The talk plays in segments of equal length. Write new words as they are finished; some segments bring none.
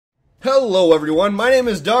Hello everyone, my name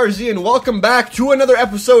is Darzii and welcome back to another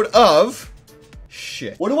episode of...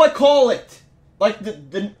 Shit. What do I call it? Like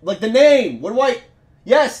the name. What do I...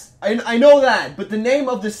 Yes, I know that, but the name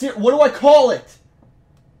of the series... What do I call it?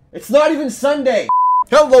 It's not even Sunday.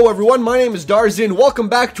 Hello everyone, my name is Darzii and welcome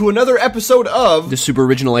back to another episode of... The super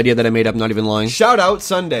original idea that I made up, not even lying. Shoutout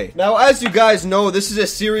Sunday. Now, as you guys know, this is a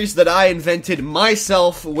series that I invented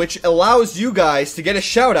myself, which allows you guys to get a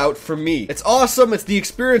shout out from me. It's awesome, it's the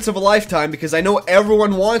experience of a lifetime, because I know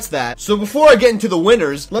everyone wants that. So before I get into the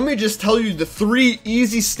winners, let me just tell you the 3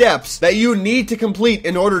 easy steps that you need to complete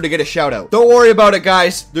in order to get a shout out. Don't worry about it,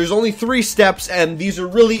 guys. There's only 3 steps, and these are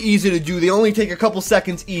really easy to do. They only take a couple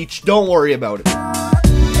seconds each. Don't worry about it.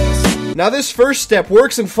 Now this first step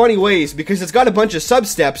works in funny ways because it's got a bunch of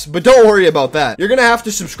sub-steps, but don't worry about that. You're gonna have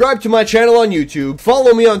to subscribe to my channel on YouTube,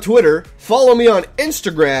 follow me on Twitter, follow me on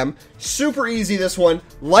Instagram, super easy this one,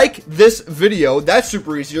 like this video, that's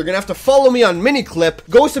super easy. You're gonna have to follow me on Miniclip,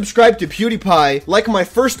 go subscribe to PewDiePie, like my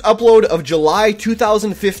first upload of July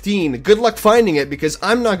 2015, good luck finding it because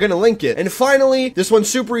I'm not gonna link it. And finally, this one's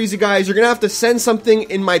super easy guys, you're gonna have to send something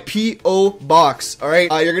in my P.O. box,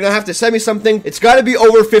 alright? You're gonna have to send me something, it's gotta be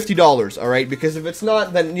over $50, alright? Because if it's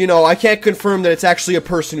not, then, you know, I can't confirm that it's actually a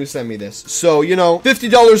person who sent me this. So, you know,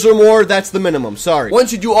 $50 or more, that's the minimum, sorry.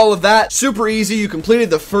 Once you do all of that, super easy, you completed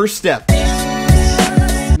the first step.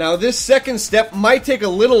 Now this second step might take a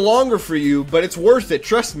little longer for you, but it's worth it,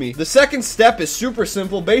 trust me. The second step is super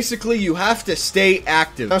simple. Basically, you have to stay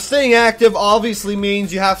active. Now staying active obviously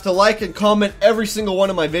means you have to like and comment every single one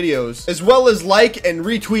of my videos, as well as like and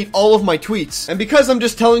retweet all of my tweets. And because I'm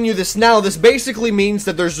just telling you this now, this basically means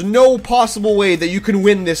that there's no possible way that you can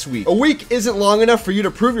win this week. A week isn't long enough for you to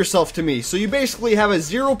prove yourself to me, so you basically have a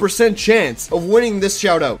 0% chance of winning this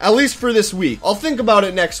shout out, at least for this week. I'll think about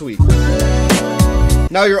it next week.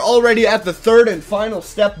 Now you're already at the third and final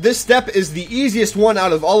step. This step is the easiest one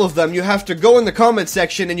out of all of them. You have to go in the comment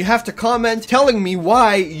section and you have to comment telling me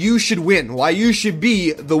why you should win, why you should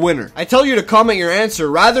be the winner. I tell you to comment your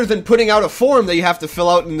answer rather than putting out a form that you have to fill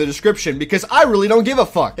out in the description because I really don't give a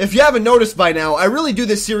fuck. If you haven't noticed by now, I really do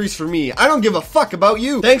this series for me. I don't give a fuck about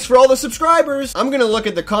you. Thanks for all the subscribers. I'm gonna look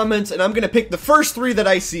at the comments and I'm gonna pick the first 3 that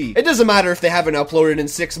I see. It doesn't matter if they haven't uploaded in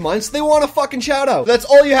 6 months. They want a fucking shout out. That's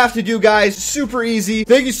all you have to do, guys. Super easy.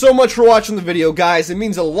 Thank you so much for watching the video, guys. It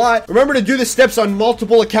means a lot. Remember to do the steps on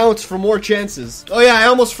multiple accounts for more chances. Oh yeah, I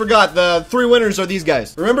almost forgot. The 3 winners are these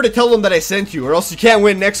guys. Remember to tell them that I sent you, or else you can't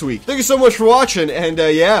win next week. Thank you so much for watching, and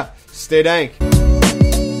yeah, stay dank.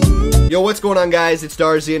 Yo, what's going on guys? It's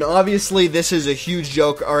Darzii, and obviously this is a huge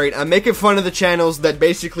joke. Alright, I'm making fun of the channels that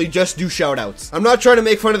basically just do shoutouts. I'm not trying to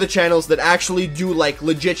make fun of the channels that actually do like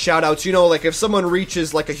legit shoutouts. You know, like if someone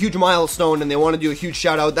reaches like a huge milestone and they want to do a huge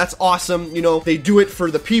shoutout, that's awesome. You know, they do it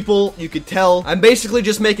for the people, you could tell. I'm basically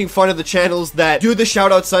just making fun of the channels that do the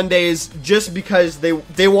Shoutout Sundays just because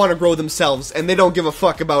they want to grow themselves and they don't give a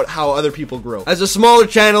fuck about how other people grow. As a smaller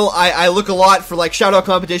channel, I look a lot for like shoutout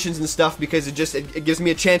competitions and stuff because it gives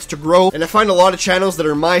me a chance to grow. And I find a lot of channels that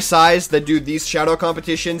are my size that do these shoutout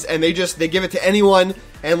competitions and they give it to anyone,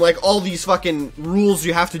 and like all these fucking rules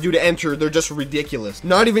you have to do to enter, they're just ridiculous.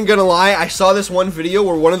 Not even gonna lie, I saw this one video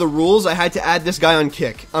where one of the rules I had to add this guy on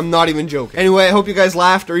kick. I'm not even joking. Anyway, I hope you guys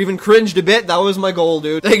laughed or even cringed a bit. That was my goal,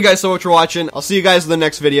 dude. Thank you guys so much for watching. I'll see you guys in the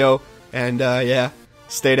next video, and yeah,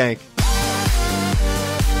 stay dank.